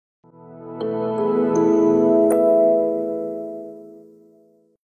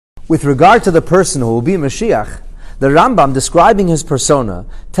With regard to the person who will be Moshiach, the Rambam, describing his persona,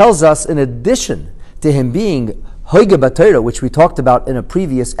 tells us, in addition to him being Hoige b'Torah, which we talked about in a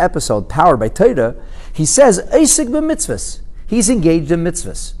previous episode, powered by Torah, he says, Eisig b'mitzvos. He's engaged in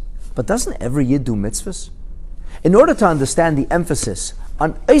mitzvahs. But doesn't every Yid do mitzvahs? In order to understand the emphasis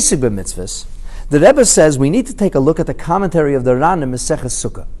on Eisig b'mitzvos, the Rebbe says we need to take a look at the commentary of the Ran in Maseches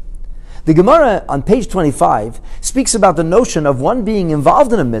Sukkah. The Gemara on page 25 speaks about the notion of one being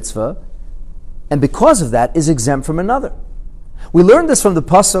involved in a mitzvah, and because of that is exempt from another. We learned this from the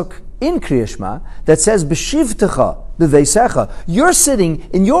pasuk in Kriya Shema that says, "B'shivtecha b'veisecha." You're sitting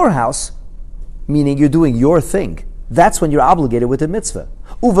in your house, meaning you're doing your thing. That's when you're obligated with a mitzvah.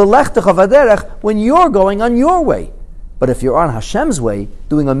 Uvelechtecha v'derech, when you're going on your way. But if you're on Hashem's way,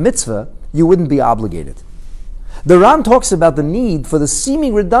 doing a mitzvah, you wouldn't be obligated. The Ran talks about the need for the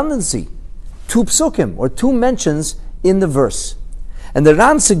seeming redundancy, 2 psukim, or 2 mentions in the verse. And the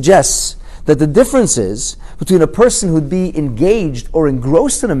Ran suggests that the difference is between a person who'd be engaged or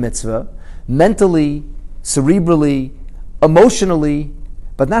engrossed in a mitzvah, mentally, cerebrally, emotionally,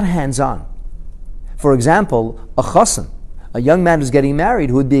 but not hands-on. For example, a chassan, a young man who's getting married,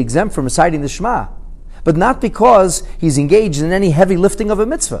 who would be exempt from reciting the Shema, but not because he's engaged in any heavy lifting of a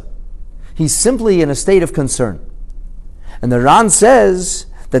mitzvah. He's simply in a state of concern. And the Ran says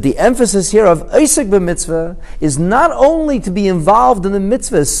that the emphasis here of Eiseg b'mitzvah is not only to be involved in the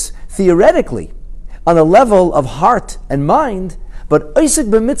mitzvahs theoretically, on a level of heart and mind, but Eiseg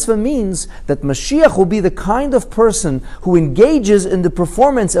b'mitzvah means that Mashiach will be the kind of person who engages in the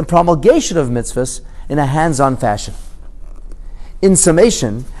performance and promulgation of mitzvahs in a hands-on fashion. In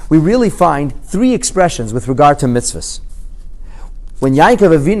summation, we really find 3 expressions with regard to mitzvahs. When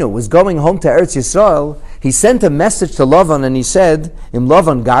Yaakov Avinu was going home to Eretz Yisrael, he sent a message to Lavan and he said, Im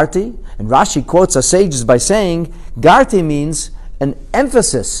Lavan Garti, and Rashi quotes our sages by saying, Garti means an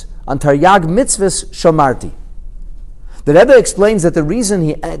emphasis on Taryag mitzvahs Shomarti. The Rebbe explains that the reason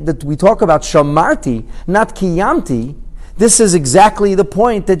that we talk about Shomarti, not Kiyamti, this is exactly the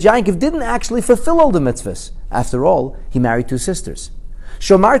point that Yaakov didn't actually fulfill all the mitzvahs. After all, he married 2 sisters.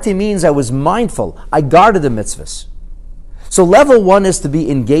 Shomarti means I was mindful, I guarded the mitzvahs. So level 1 is to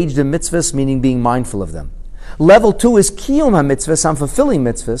be engaged in mitzvahs, meaning being mindful of them. Level 2 is kiyum ha-mitzvahs, I'm fulfilling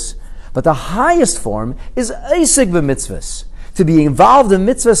mitzvahs. But the highest form is eiseg b'mitzvahs, to be involved in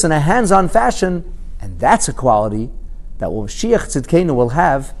mitzvahs in a hands-on fashion, and that's a quality that Moshiach Tzidkenu will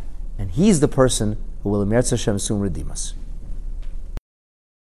have, and he's the person who will Emerz Hashem soon redeem us.